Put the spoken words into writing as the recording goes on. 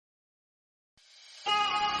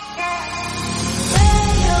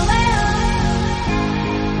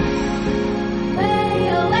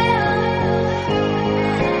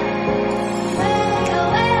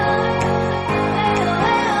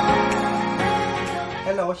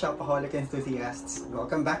Hello shopaholic enthusiasts,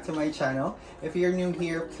 welcome back to my channel. If you're new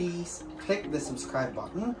here, please click the subscribe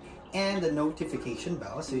button and the notification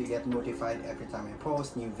bell so you get notified every time I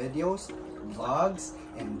post new videos, vlogs,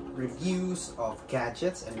 and reviews of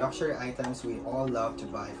gadgets and luxury items we all love to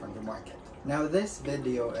buy from the market. Now this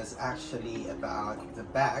video is actually about the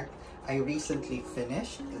bag I recently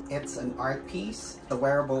finished. It's an art piece, the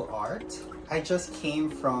wearable art. I just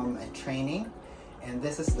came from a training, and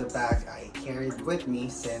this is the bag I carried with me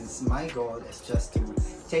since my goal is just to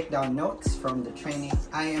take down notes from the training.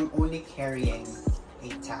 I am only carrying a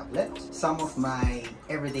tablet, some of my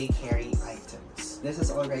everyday carry items. This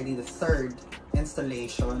is already the third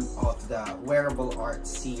installation of the wearable art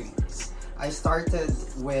series. I started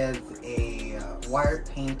with a wire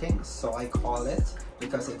painting, so I call it,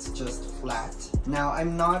 because it's just flat. Now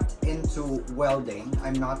I'm not into welding,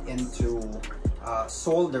 I'm not into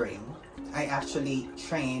soldering. I actually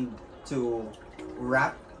trained to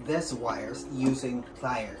wrap these wires using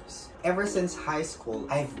pliers. Ever since high school,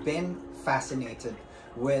 I've been fascinated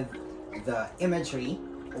with the imagery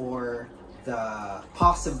or the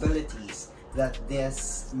possibilities that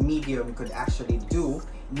this medium could actually do,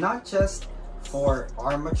 not just for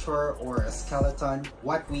armature or a skeleton,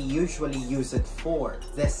 what we usually use it for.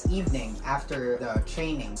 This evening after the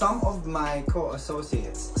training, some of my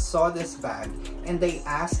co-associates saw this bag and they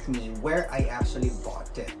asked me where I actually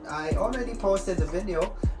bought it. I already posted a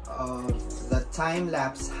video of the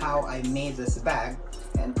time-lapse how I made this bag,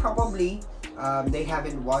 and probably they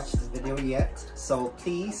haven't watched the video yet, so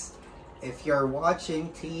please, if you're watching,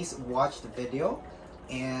 please watch the video,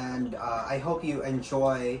 and I hope you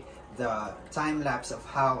enjoy the time-lapse of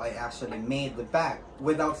how I actually made the bag.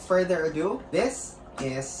 Without further ado, this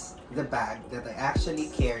is the bag that I actually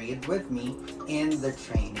carried with me in the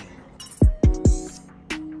training.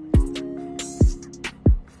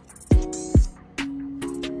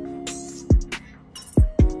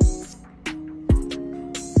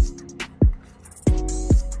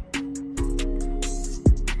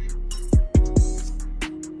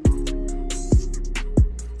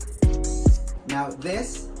 Now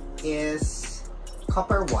this is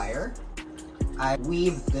copper wire. I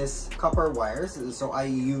weave this copper wires, so I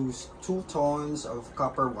use 2 tones of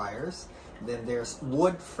copper wires. Then there's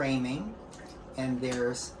wood framing, and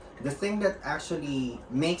there's the thing that actually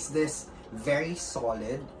makes this very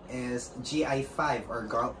solid is GI5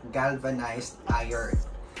 or galvanized iron.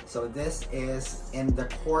 So this is in the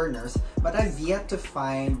corners, but I've yet to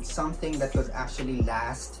find something that could actually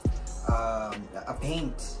last a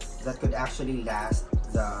paint that could actually last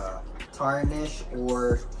the tarnish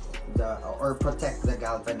or protect the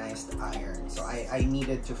galvanized iron. So I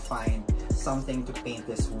needed to find something to paint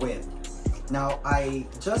this with. Now I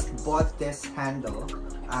just bought this handle.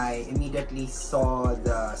 I immediately saw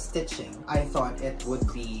the stitching. I thought it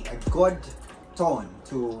would be a good tone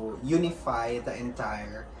to unify the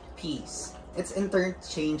entire piece. It's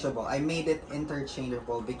interchangeable. I made it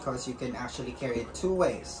interchangeable because you can actually carry it 2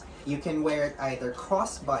 ways. You can wear it either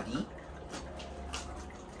crossbody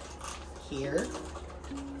here,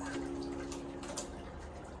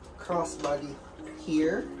 crossbody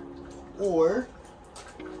here, or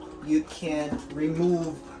you can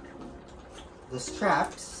remove the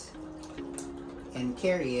straps and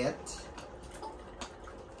carry it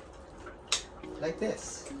like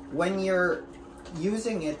this. When you're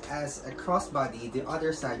using it as a crossbody, the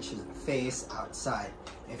other side should face outside.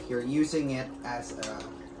 If you're using it as a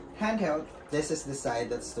handheld, this is the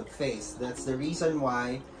side that's the face. That's the reason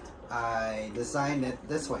why I designed it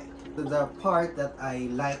this way. The part that I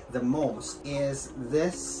like the most is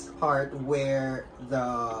this part where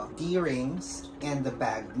the D-rings and the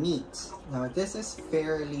bag meet. Now this is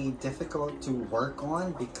fairly difficult to work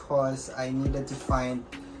on because I needed to find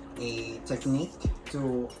a technique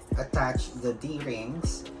to attach the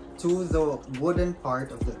D-rings to the wooden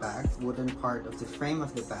part of the bag, wooden part of the frame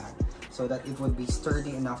of the bag, so that it would be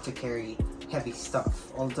sturdy enough to carry heavy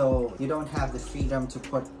stuff. Although you don't have the freedom to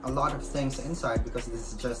put a lot of things inside because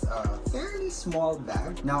this is just a fairly small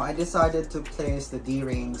bag. Now I decided to place the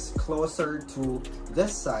D-rings closer to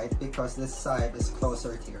this side because this side is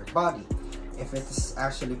closer to your body. If it's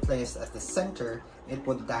actually placed at the center, it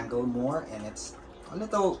would dangle more and it's a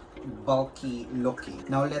little bulky looking.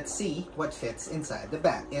 Now let's see what fits inside the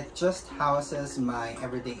bag. It just houses my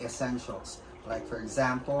everyday essentials, like for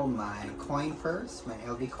example my coin purse, my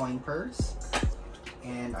LV coin purse,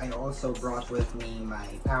 and I also brought with me my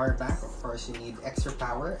power bank. Of course you need extra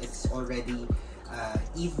power. It's already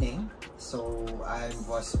evening, so I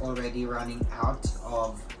was already running out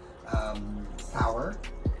of power.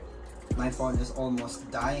 My phone is almost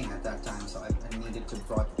dying at that time, so I needed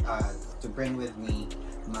to to bring with me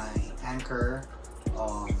my Anchor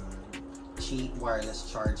cheap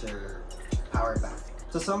wireless charger power bank.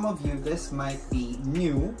 To some of you, this might be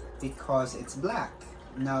new because it's black.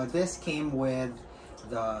 Now this came with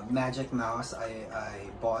the Magic Mouse I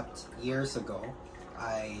bought years ago.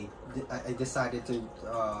 I decided to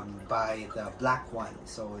buy the black one.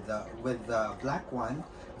 So with the black one,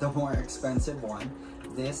 the more expensive one,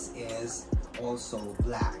 this is also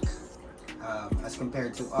black. As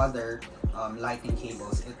compared to other lightning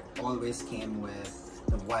cables, it always came with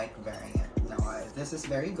the white variant. Now this is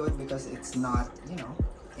very good because it's not, you know,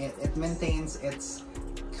 it maintains its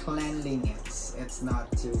cleanliness. It's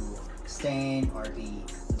not to stain or be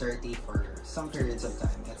dirty for some periods of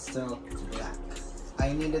time. It's still black.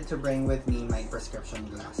 I needed to bring with me my prescription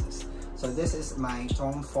glasses. So this is my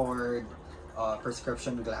Tom Ford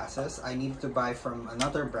prescription glasses. I needed to buy from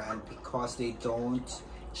another brand because they don't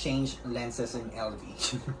change lenses in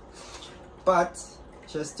LV. But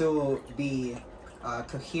just to be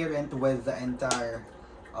coherent with the entire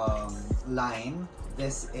line,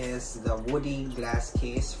 this is the woody glass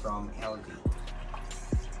case from LV.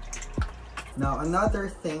 Now another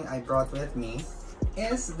thing I brought with me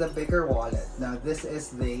is the bigger wallet. Now this is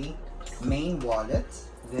the main wallet.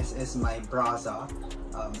 This is my Braza,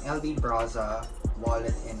 LV Braza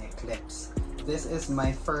wallet in Eclipse. This is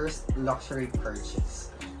my first luxury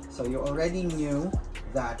purchase. So you already knew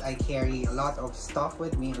that I carry a lot of stuff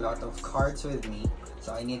with me, a lot of cards with me,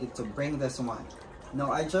 so I needed to bring this one.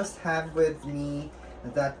 Now I just have with me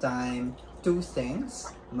at that time two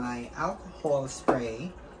things, my alcohol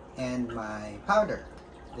spray and my powder.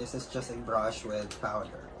 This is just a brush with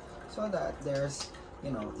powder so that there's,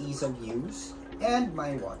 you know, ease of use, and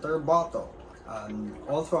my water bottle.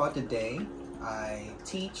 All throughout the day I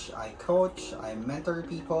teach, I coach, I mentor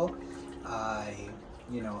people, I,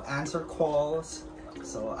 you know, answer calls,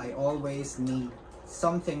 so I always need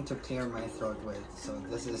something to clear my throat with. So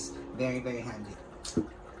this is very, very handy.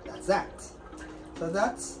 That's that. So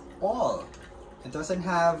that's all. It doesn't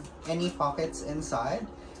have any pockets inside.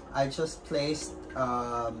 I just placed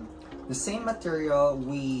the same material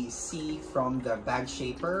we see from the bag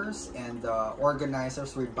shapers and the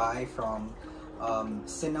organizers we buy from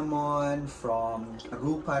Cinnamon, from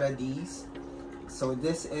Rue Paradis. So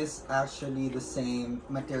this is actually the same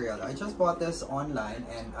material. I just bought this online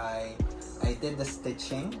and I did the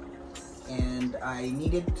stitching, and I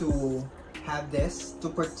needed to have this to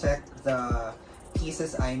protect the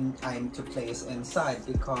pieces I'm to place inside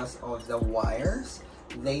because of the wires.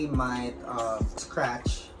 They might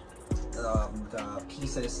scratch the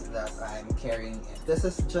pieces that I'm carrying in. This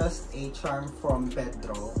is just a charm from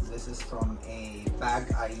Pedro. This is from a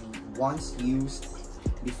bag I once used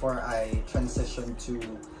before I transitioned to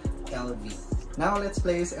LV. Now let's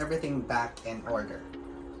place everything back in order.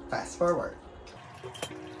 Fast forward.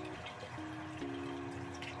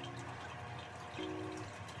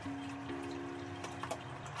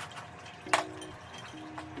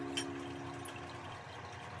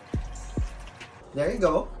 There you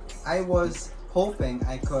go. I was hoping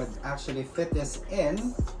I could actually fit this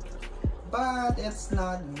in, but it's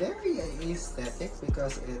not very aesthetic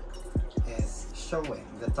because it is showing,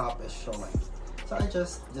 the top is showing. So I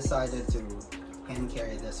just decided to hand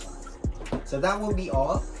carry this one. So that will be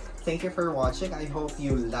all. Thank you for watching. I hope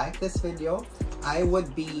you like this video. I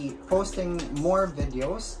would be posting more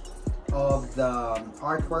videos of the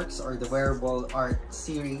artworks or the wearable art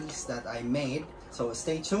series that I made. So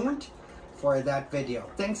stay tuned for that video.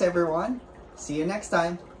 Thanks everyone. See you next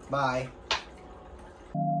time. Bye.